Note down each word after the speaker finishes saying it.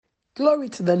Glory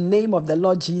to the name of the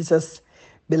Lord Jesus.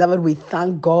 Beloved, we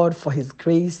thank God for his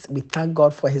grace. We thank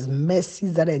God for his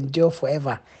mercies that endure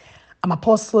forever. I'm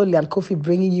Apostle Leon Kofi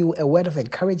bringing you a word of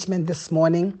encouragement this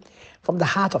morning from the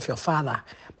heart of your Father.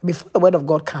 Before the word of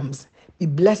God comes, be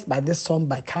blessed by this song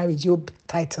by Kari Job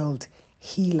titled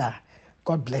Healer.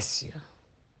 God bless you.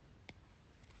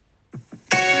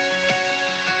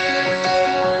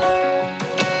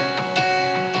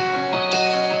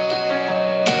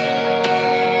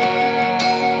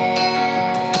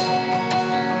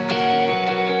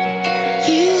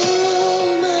 You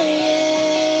hold my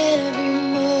every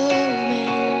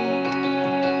moment.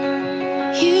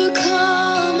 You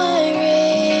calm my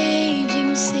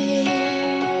raging seas.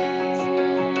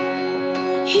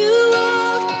 You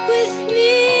walk with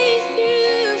me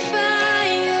through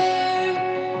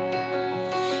fire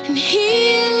and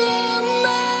heal all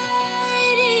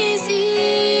my disease.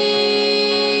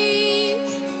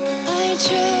 I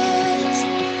trust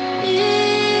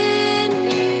in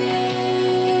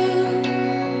you.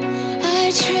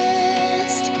 I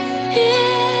trust in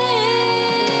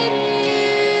you.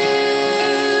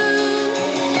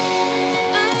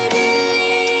 I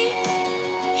believe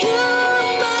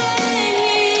you're my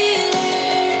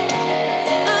healer.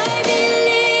 I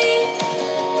believe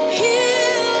you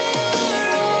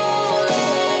are all I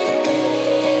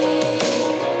need.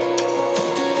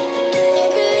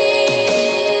 I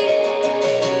believe,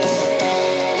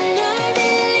 and I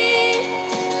believe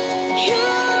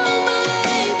you're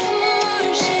my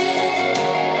portion.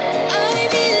 I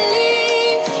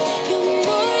believe you're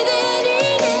more than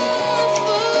enough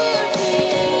for me.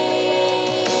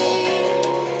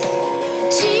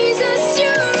 Jesus,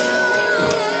 you're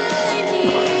all I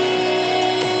need.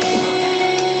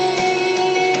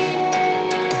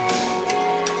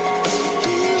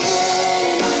 You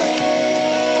hold my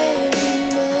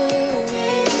every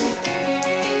moment.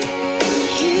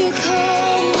 You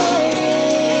calm my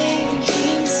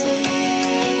raging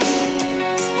seas.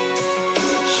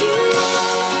 You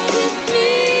walk with me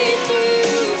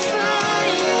through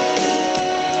fire,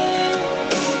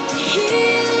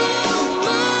 heal all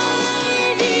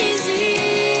my disease.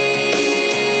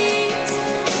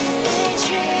 I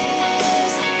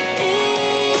trust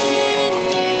in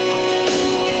you, Lord.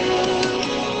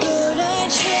 I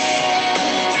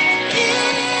trust in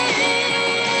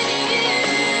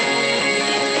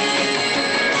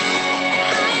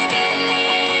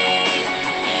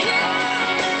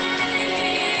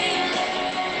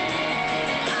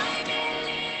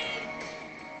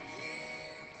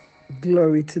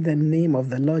Glory to the name of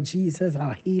the Lord Jesus,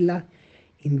 our healer.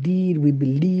 Indeed, we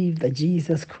believe that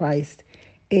Jesus Christ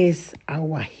is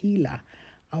our healer.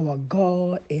 Our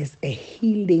God is a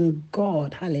healing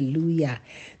God. Hallelujah.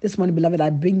 This morning, beloved, I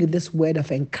bring you this word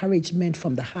of encouragement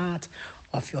from the heart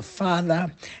of your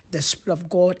Father. The Spirit of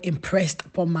God impressed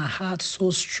upon my heart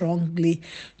so strongly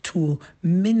to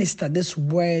minister this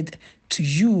word to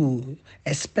you,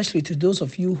 especially to those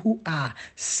of you who are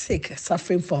sick,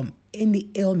 suffering from any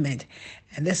ailment.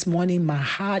 And this morning, my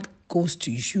heart goes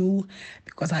to you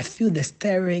because I feel the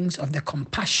stirrings of the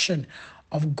compassion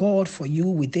of God for you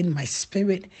within my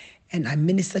spirit. And I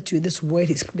minister to you this word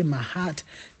He's put in my heart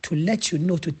to let you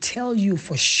know, to tell you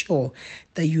for sure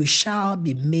that you shall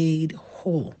be made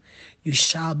whole. You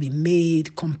shall be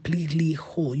made completely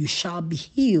whole. You shall be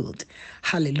healed.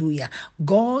 Hallelujah.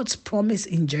 God's promise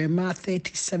in Jeremiah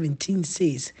 30:17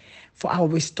 says, "For I will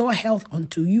restore health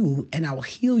unto you, and I will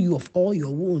heal you of all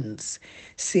your wounds,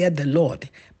 saith the Lord,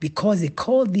 because they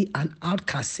called thee an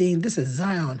outcast, saying, This is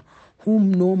Zion,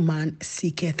 whom no man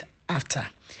seeketh after."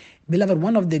 Beloved,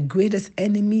 one of the greatest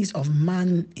enemies of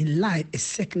man in life is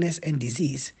sickness and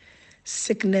disease.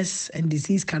 Sickness and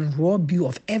disease can rob you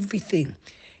of everything.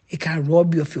 It can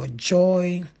rob you of your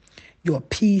joy, your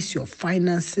peace, your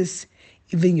finances,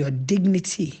 even your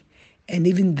dignity. And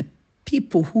even the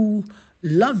people who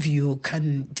love you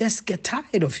can just get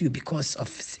tired of you because of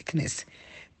sickness.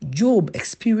 Job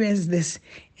experienced this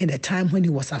in a time when he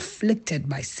was afflicted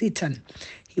by Satan.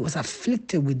 He was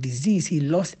afflicted with disease. He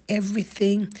lost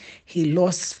everything. He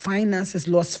lost finances,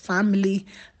 lost family,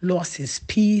 lost his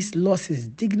peace, lost his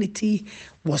dignity,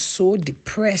 was so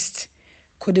depressed,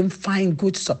 couldn't find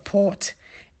good support.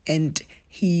 And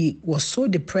he was so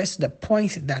depressed to the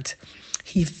point that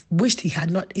he wished he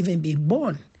had not even been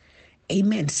born.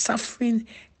 Amen. Suffering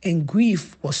and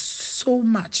grief was so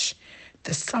much.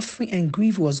 The suffering and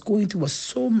grief he was going through was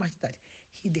so much that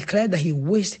he declared that he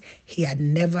wished he had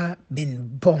never been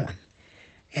born.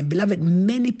 And beloved,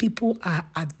 many people are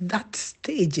at that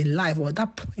stage in life or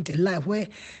that point in life where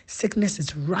sickness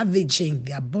is ravaging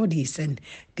their bodies and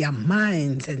their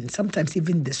minds and sometimes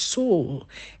even the soul.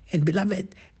 And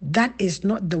beloved, that is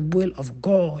not the will of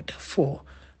God for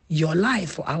your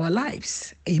life, for our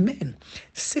lives. Amen.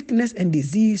 Sickness and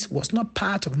disease was not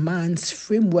part of man's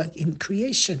framework in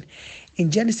creation.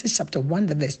 In Genesis chapter 1,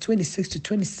 the verse 26 to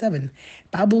 27,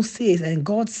 Bible says, and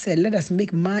God said, let us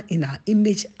make man in our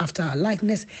image after our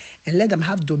likeness, and let them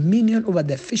have dominion over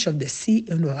the fish of the sea,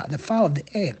 and over the fowl of the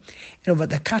air, and over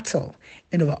the cattle,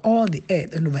 and over all the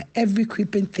earth, and over every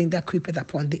creeping thing that creepeth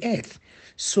upon the earth.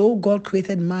 So God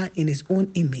created man in his own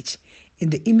image. In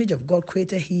the image of God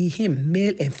created he him,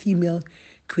 male and female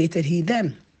created he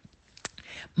them.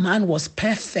 Man was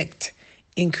perfect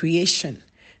in creation.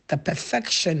 The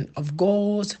perfection of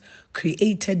God's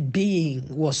created being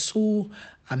was so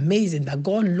amazing that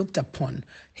God looked upon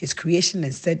his creation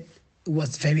and said it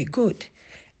was very good.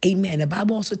 Amen. The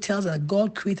Bible also tells us that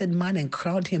God created man and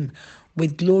crowned him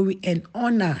with glory and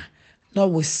honor,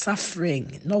 not with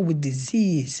suffering, not with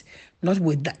disease, not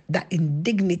with that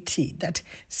indignity that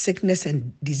sickness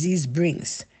and disease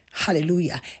brings.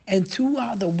 Hallelujah. And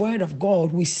throughout the word of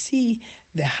God, we see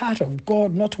the heart of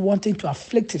God not wanting to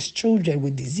afflict his children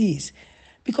with disease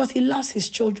because he loves his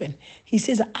children. He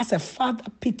says, as a father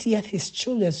pitieth his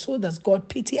children, so does God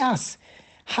pity us.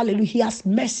 Hallelujah. He has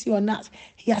mercy on us.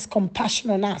 He has compassion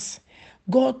on us.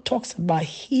 God talks about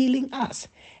healing us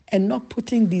and not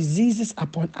putting diseases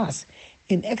upon us.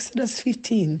 In Exodus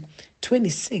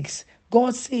 15:26,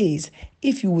 God says,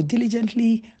 if you will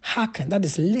diligently hearken, that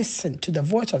is, listen to the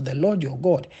voice of the Lord your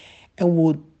God, and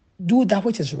will do that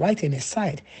which is right in his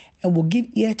sight, and will give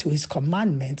ear to his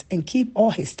commandments, and keep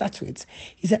all his statutes.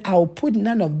 He said, I will put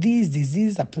none of these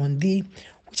diseases upon thee,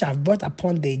 which I have brought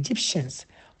upon the Egyptians,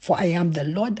 for I am the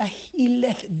Lord that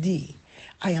healeth thee.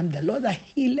 I am the Lord that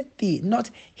healeth thee, not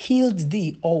healed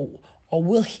thee or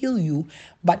will heal you,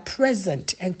 but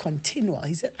present and continual.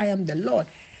 He said, I am the Lord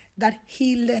that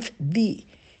healeth thee.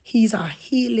 He's our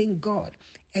healing God.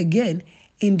 Again,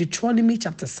 in Deuteronomy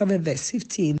chapter 7, verse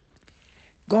 15,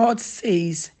 God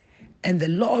says, and the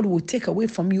Lord will take away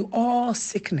from you all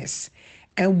sickness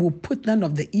and will put none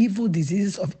of the evil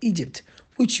diseases of Egypt,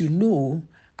 which you know,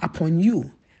 upon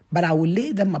you, but I will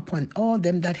lay them upon all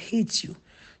them that hate you.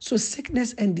 So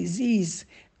sickness and disease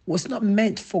was not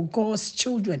meant for God's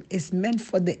children. It's meant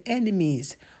for the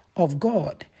enemies of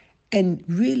God. And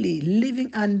really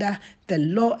living under the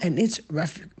law and its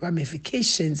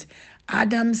ramifications,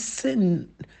 Adam's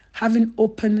sin, having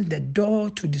opened the door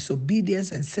to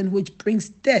disobedience and sin, which brings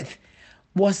death,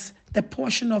 was the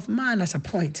portion of man at a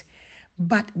point.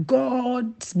 But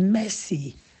God's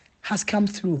mercy has come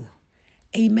through.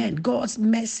 Amen. God's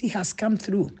mercy has come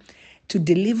through to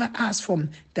deliver us from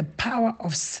the power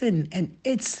of sin and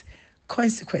its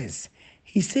consequence.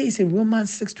 He says in Romans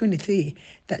 6:23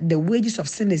 that the wages of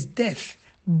sin is death.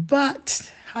 But,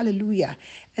 hallelujah,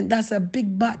 and that's a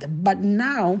big but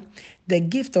now the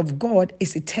gift of God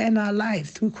is eternal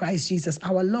life through Christ Jesus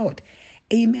our Lord.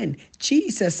 Amen.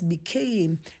 Jesus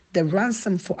became the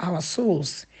ransom for our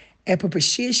souls, a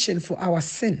propitiation for our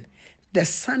sin. The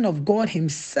Son of God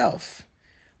himself,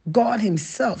 God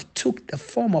himself took the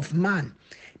form of man,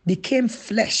 became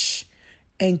flesh,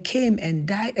 and came and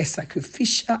died a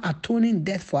sacrificial atoning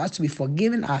death for us to be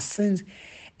forgiven our sins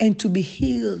and to be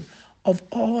healed of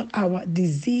all our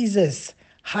diseases.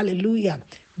 Hallelujah.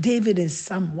 David in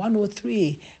Psalm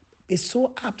 103 is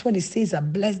so apt when he says, I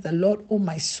bless the Lord, O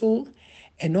my soul,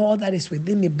 and all that is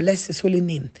within me, bless his holy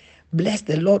name. Bless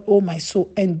the Lord, O my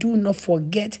soul, and do not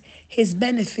forget his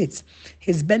benefits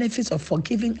of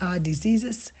forgiving our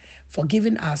diseases,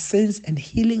 forgiving our sins, and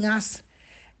healing us,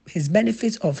 his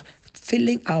benefits of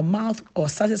filling our mouth or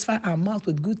satisfy our mouth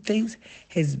with good things,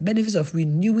 his benefits of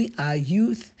renewing our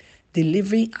youth,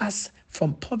 delivering us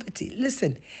from poverty.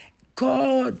 Listen,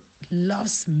 God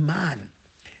loves man.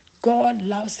 God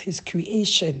loves his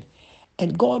creation,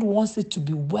 and God wants it to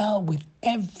be well with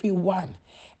everyone.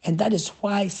 And that is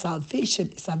why salvation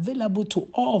is available to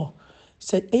all.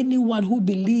 So anyone who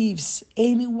believes,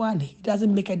 anyone, he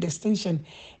doesn't make a distinction,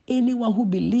 anyone who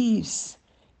believes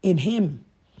in him,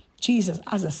 Jesus,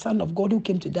 as the Son of God who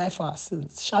came to die for our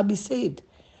sins, shall be saved.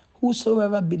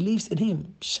 Whosoever believes in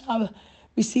him shall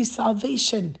receive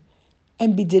salvation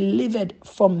and be delivered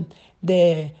from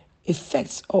the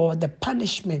effects or the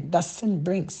punishment that sin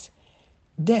brings.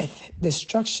 Death,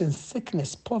 destruction,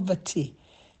 sickness, poverty,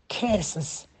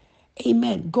 curses.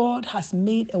 Amen. God has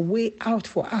made a way out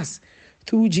for us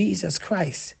through Jesus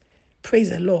Christ. Praise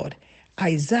the Lord.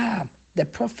 Isaiah, the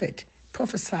prophet,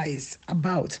 prophesies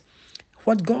about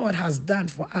what God has done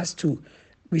for us to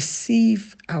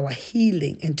receive our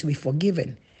healing and to be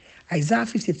forgiven. Isaiah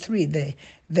 53, the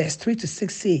verse 3 to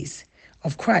 6 says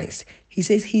of Christ, he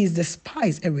says, he is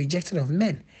despised and rejected of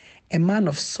men, a man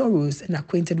of sorrows and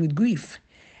acquainted with grief.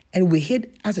 And we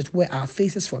hid, as it were, our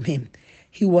faces from him.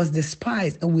 He was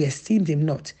despised and we esteemed him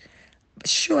not.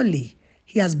 Surely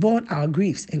he has borne our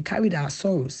griefs and carried our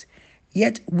sorrows.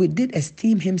 Yet we did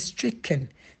esteem him stricken,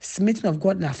 smitten of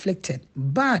God and afflicted.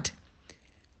 But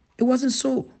it wasn't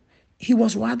so. He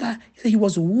was rather, he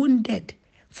was wounded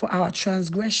for our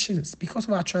transgressions. Because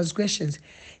of our transgressions,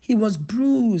 he was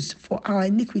bruised for our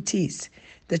iniquities.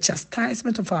 The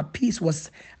chastisement of our peace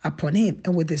was upon him,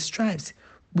 and with his stripes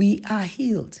we are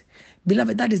healed.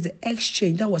 Beloved, that is the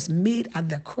exchange that was made at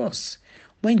the cross.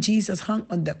 When Jesus hung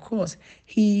on the cross,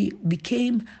 he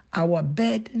became our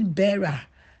burden bearer,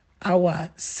 our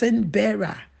sin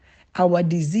bearer, our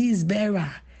disease bearer.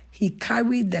 He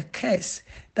carried the curse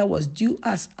that was due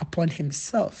us upon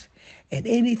himself. And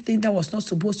anything that was not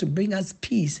supposed to bring us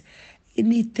peace,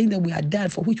 anything that we had done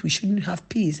for which we shouldn't have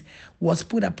peace, was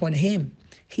put upon him.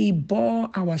 He bore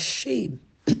our shame,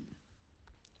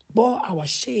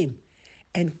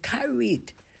 and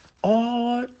carried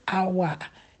all our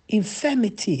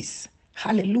infirmities.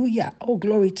 Hallelujah. Oh,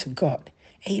 glory to God.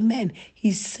 Amen.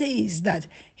 He says that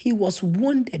he was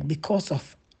wounded because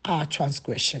of our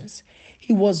transgressions.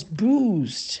 He was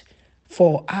bruised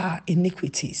for our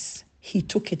iniquities. He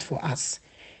took it for us.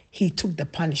 He took the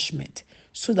punishment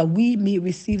so that we may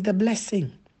receive the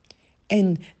blessing.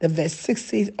 And the verse 6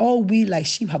 says, all we like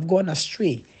sheep have gone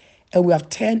astray, and we have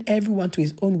turned everyone to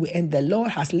his own way, and the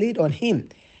Lord has laid on him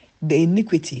the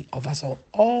iniquity of us all.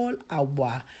 All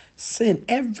our sin,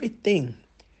 everything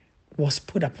was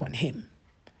put upon him,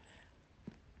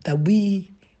 that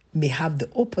we may have the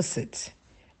opposite.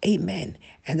 Amen.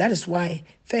 And that is why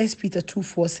 1 Peter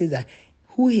 2:4 says that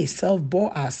who himself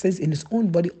bore our sins in his own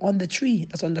body on the tree,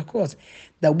 that's on the cross,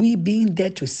 that we being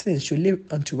dead to sins should live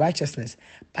unto righteousness,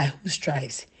 by whose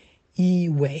stripes ye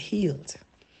were healed.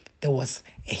 There was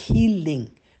a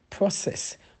healing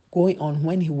process going on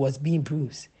when he was being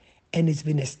bruised, and it's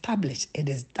been established, it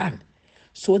is done,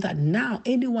 so that now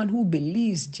anyone who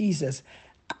believes Jesus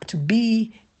to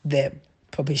be the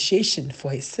propitiation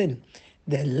for his sin,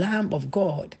 the Lamb of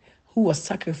God who was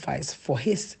sacrificed for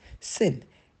his sin,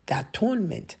 the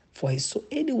atonement for his soul,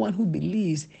 anyone who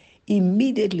believes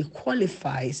immediately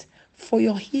qualifies for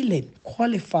your healing,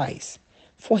 qualifies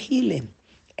for healing.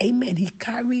 Amen. He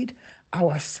carried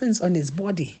our sins on his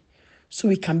body so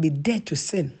we can be dead to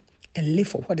sin and live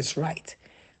for what is right.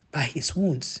 By his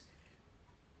wounds,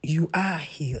 you are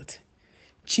healed.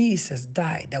 Jesus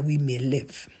died that we may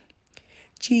live.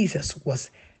 Jesus was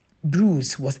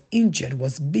bruised, was injured,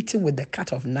 was beaten with the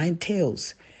cut of 9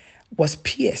 tails, was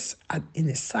pierced in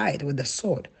his side with the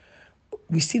sword,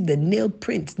 received the nail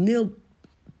prints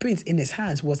in his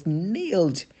hands, was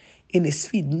nailed in his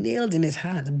feet, nailed in his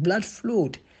hands, blood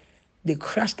flowed. They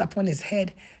crushed upon his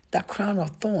head that crown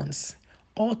of thorns.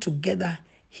 Altogether,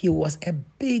 he was a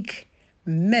big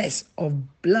mess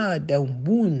of blood and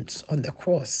wounds on the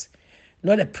cross.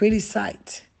 Not a pretty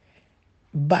sight,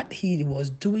 but he was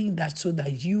doing that so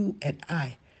that you and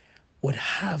I would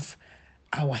have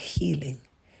our healing,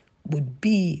 would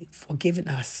be forgiven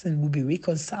our sin, would be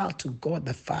reconciled to God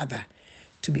the Father,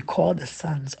 to be called the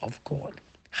sons of God.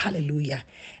 Hallelujah.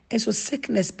 And so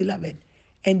sickness, beloved,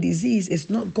 and disease is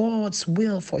not God's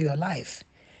will for your life.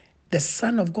 The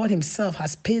Son of God himself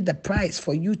has paid the price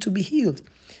for you to be healed.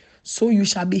 So you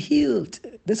shall be healed.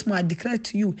 This one I declare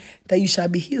to you that you shall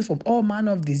be healed from all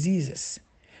manner of diseases.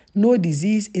 No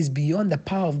disease is beyond the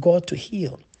power of God to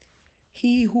heal.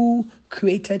 He who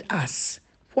created us,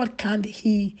 what can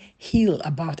he heal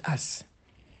about us?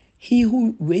 He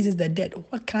who raises the dead,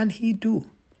 what can he do?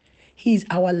 He is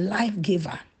our life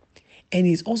giver, and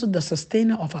he is also the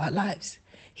sustainer of our lives.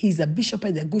 He is the bishop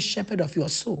and the good shepherd of your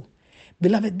soul.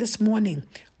 Beloved, this morning,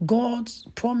 God's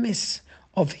promise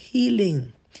of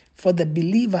healing for the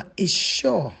believer is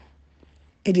sure.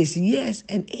 It is yes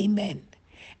and amen.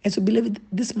 And so, beloved,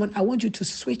 this morning, I want you to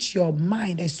switch your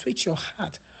mind and switch your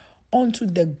heart onto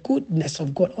the goodness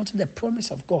of God, onto the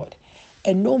promise of God.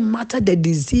 And no matter the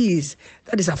disease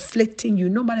that is afflicting you,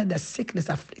 no matter the sickness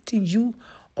afflicting you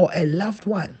or a loved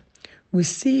one,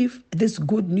 receive this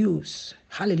good news.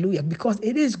 Hallelujah. Because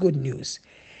it is good news.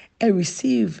 And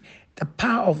receive the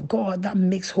power of God that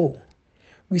makes whole.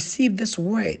 Receive this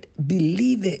word,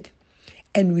 believe it,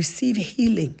 and receive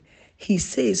healing. He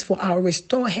says, for I'll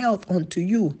restore health unto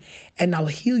you, and I'll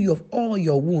heal you of all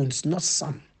your wounds, not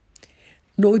some.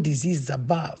 No disease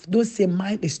above. Don't say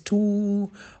mine is too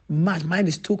much, mine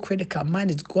is too critical, mine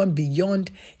is gone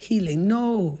beyond healing.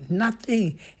 No,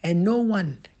 nothing and no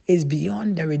one is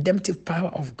beyond the redemptive power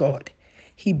of God.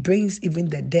 He brings even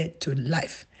the dead to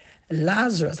life.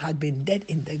 Lazarus had been dead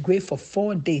in the grave for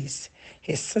 4 days.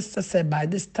 His sister said, by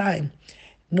this time,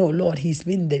 no, Lord, he's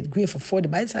been in the grave for 4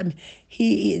 days. By the time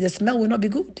the smell will not be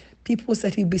good. People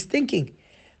said he'd be stinking.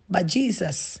 But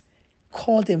Jesus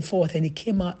called him forth and he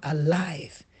came out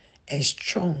alive and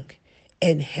strong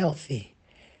and healthy.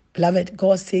 Beloved,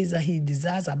 God says that he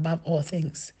desires above all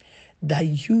things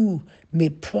that you may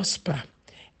prosper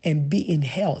and be in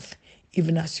health,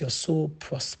 even as your soul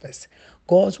prospers.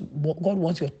 God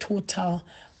wants your total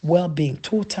well-being,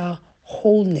 total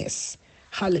wholeness.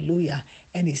 Hallelujah.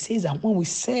 And he says that when we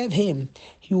serve him,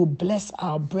 he will bless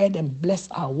our bread and bless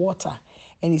our water.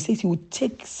 And he says he will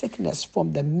take sickness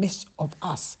from the midst of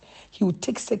us. He will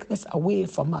take sickness away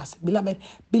from us. Beloved,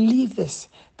 believe this,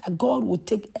 that God will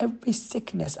take every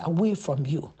sickness away from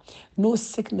you. No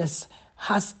sickness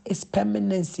has its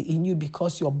permanency in you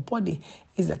because your body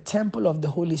is a temple of the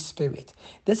Holy Spirit.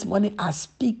 This morning, I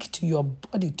speak to your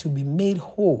body to be made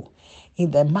whole.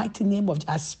 In the mighty name of,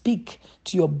 I speak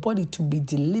to your body to be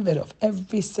delivered of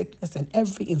every sickness and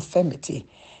every infirmity.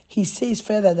 He says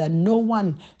further that no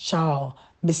one shall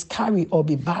miscarry or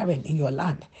be barren in your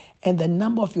land, and the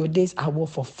number of your days I will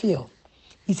fulfill.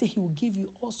 He said he will give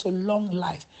you also long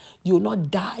life. You will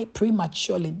not die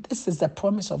prematurely. This is the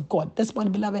promise of God. This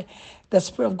morning, beloved, the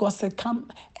Spirit of God said, come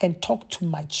and talk to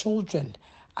my children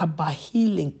about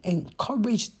healing.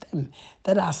 Encourage them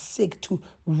that are sick to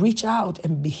reach out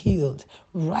and be healed.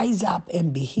 Rise up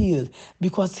and be healed,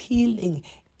 because healing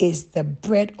is the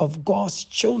bread of God's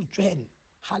children.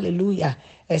 Hallelujah.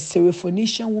 A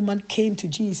Syrophoenician woman came to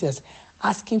Jesus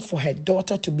asking for her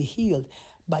daughter to be healed.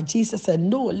 But Jesus said,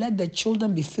 no, let the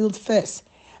children be filled first,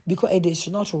 because it is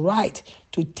not right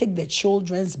to take the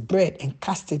children's bread and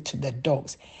cast it to the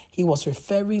dogs. He was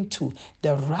referring to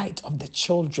the right of the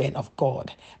children of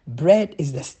God. Bread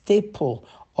is the staple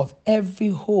of every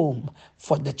home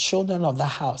for the children of the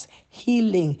house.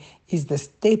 Healing is the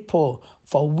staple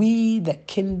for we, the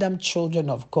kingdom children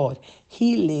of God.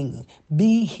 Healing,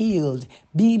 be healed,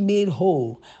 be made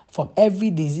whole from every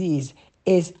disease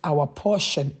is our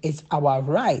portion, is our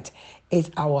right,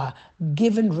 is our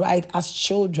given right as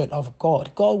children of God.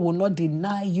 God will not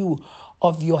deny you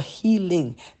of your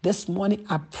healing. This morning,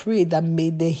 I pray that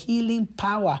may the healing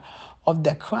power of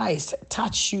the Christ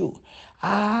touch you,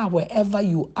 wherever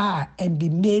you are, and be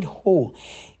made whole.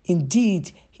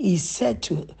 Indeed, he said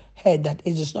to her that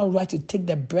it is not right to take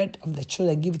the bread of the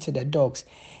children and give it to the dogs.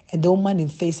 And the woman in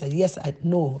faith said, yes, I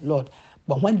know, Lord.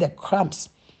 But when the crumbs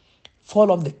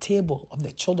fall off the table of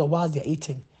the children while they're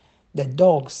eating, the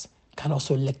dogs can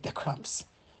also lick the crumbs.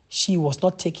 She was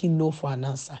not taking no for an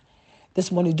answer. This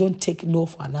morning, don't take no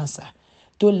for an answer.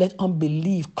 Don't let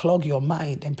unbelief clog your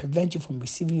mind and prevent you from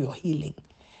receiving your healing.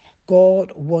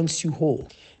 God wants you whole.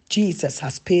 Jesus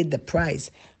has paid the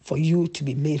price for you to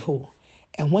be made whole.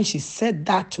 And when she said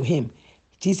that to him,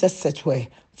 Jesus said to her,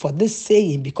 for this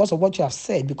saying, because of what you have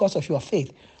said, because of your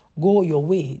faith, go your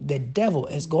way. The devil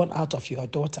is gone out of your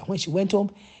daughter. When she went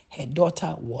home, her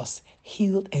daughter was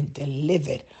healed and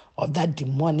delivered of that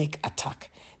demonic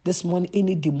attack. This morning,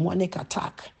 any demonic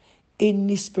attack,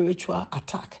 any spiritual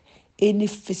attack, any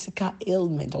physical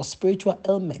ailment or spiritual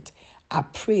ailment, I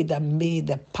pray that may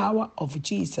the power of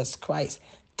Jesus Christ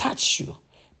touch you.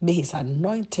 May his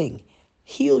anointing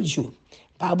heal you.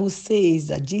 Bible says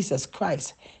that Jesus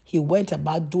Christ, he went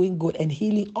about doing good and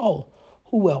healing all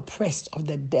who were oppressed of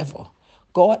the devil.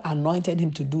 God anointed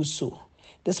him to do so.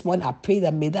 This morning, I pray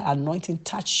that may the anointing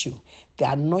touch you,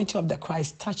 the anointing of the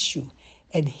Christ touch you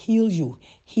and heal you.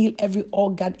 Heal every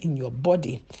organ in your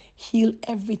body. Heal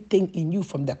everything in you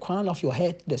from the crown of your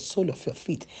head to the sole of your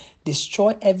feet.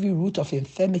 Destroy every root of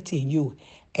infirmity in you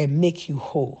and make you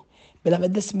whole.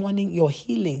 Beloved, this morning, your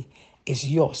healing is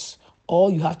yours.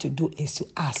 All you have to do is to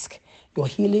ask. Your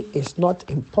healing is not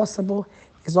impossible.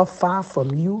 It's not far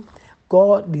from you.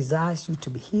 God desires you to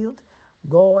be healed.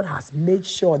 God has made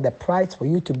sure the price for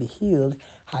you to be healed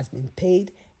has been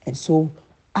paid. And so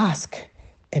ask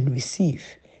and receive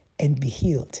and be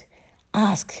healed.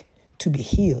 Ask to be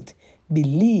healed.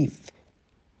 Believe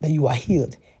that you are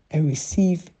healed and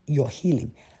receive your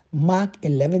healing. Mark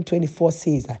 11:24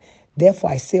 says that,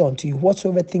 therefore I say unto you,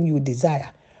 whatsoever thing you desire,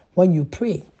 when you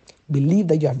pray, believe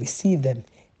that you have received them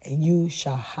and you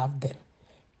shall have them.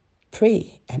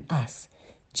 Pray and ask.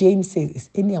 James says, is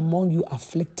any among you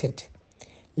afflicted?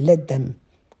 Let them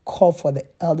call for the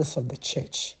elders of the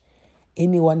church.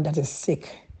 Anyone that is sick,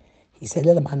 he said,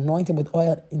 let them anoint him with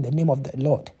oil in the name of the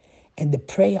Lord And the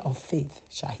prayer of faith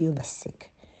shall heal the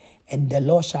sick. And the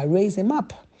Lord shall raise him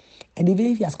up. And even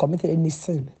if he has committed any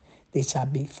sin, they shall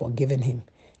be forgiven him.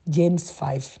 James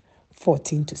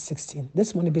 5:14-16.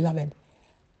 This morning, beloved,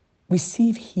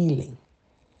 receive healing.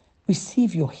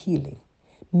 Receive your healing.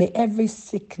 May every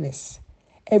sickness,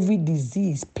 every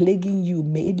disease plaguing you,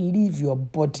 may it leave your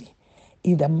body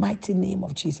in the mighty name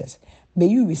of Jesus. May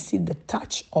you receive the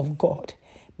touch of God.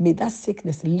 May that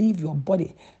sickness leave your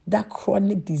body. That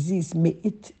chronic disease, may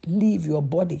it leave your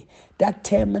body. That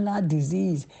terminal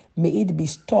disease, may it be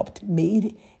stopped. May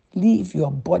it leave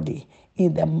your body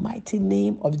in the mighty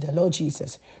name of the Lord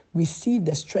Jesus. Receive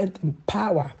the strength and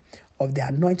power of the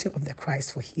anointing of the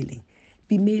Christ for healing.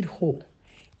 Be made whole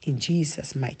in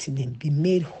Jesus' mighty name. Be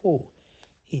made whole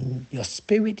in your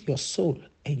spirit, your soul,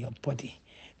 and your body.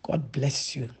 God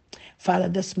bless you. Father,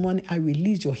 this morning I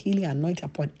release your healing anointing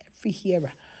upon every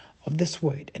hearer of this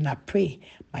word. And I pray,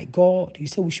 my God, you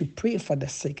said we should pray for the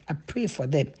sick. I pray for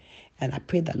them. And I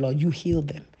pray that, Lord, you heal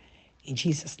them. In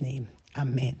Jesus' name,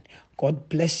 amen. God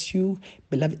bless you.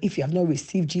 Beloved, if you have not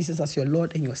received Jesus as your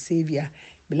Lord and your Savior,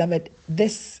 beloved,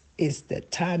 this is the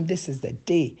time, this is the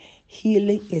day.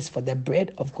 Healing is for the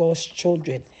bread of God's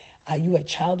children. Are you a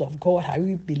child of God? Have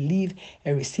you believed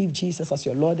and received Jesus as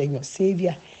your Lord and your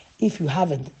Savior? If you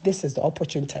haven't, this is the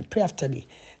opportunity. Pray after me.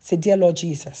 Say, dear Lord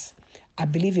Jesus, I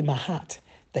believe in my heart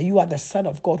that you are the Son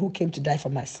of God who came to die for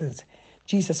my sins.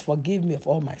 Jesus, forgive me of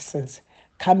all my sins.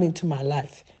 Come into my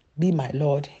life. Be my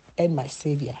Lord and my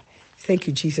Savior. Thank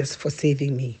you, Jesus, for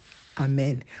saving me.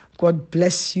 Amen. God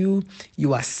bless you.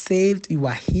 You are saved. You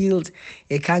are healed.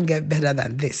 It can't get better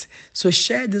than this. So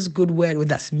share this good word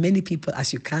with as many people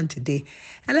as you can today.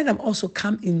 And let them also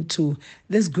come into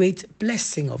this great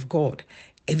blessing of God,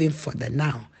 even for the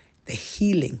now, the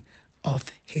healing of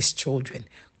his children.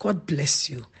 God bless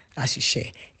you as you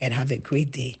share, and have a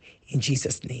great day in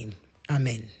Jesus' name.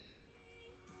 Amen.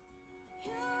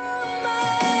 You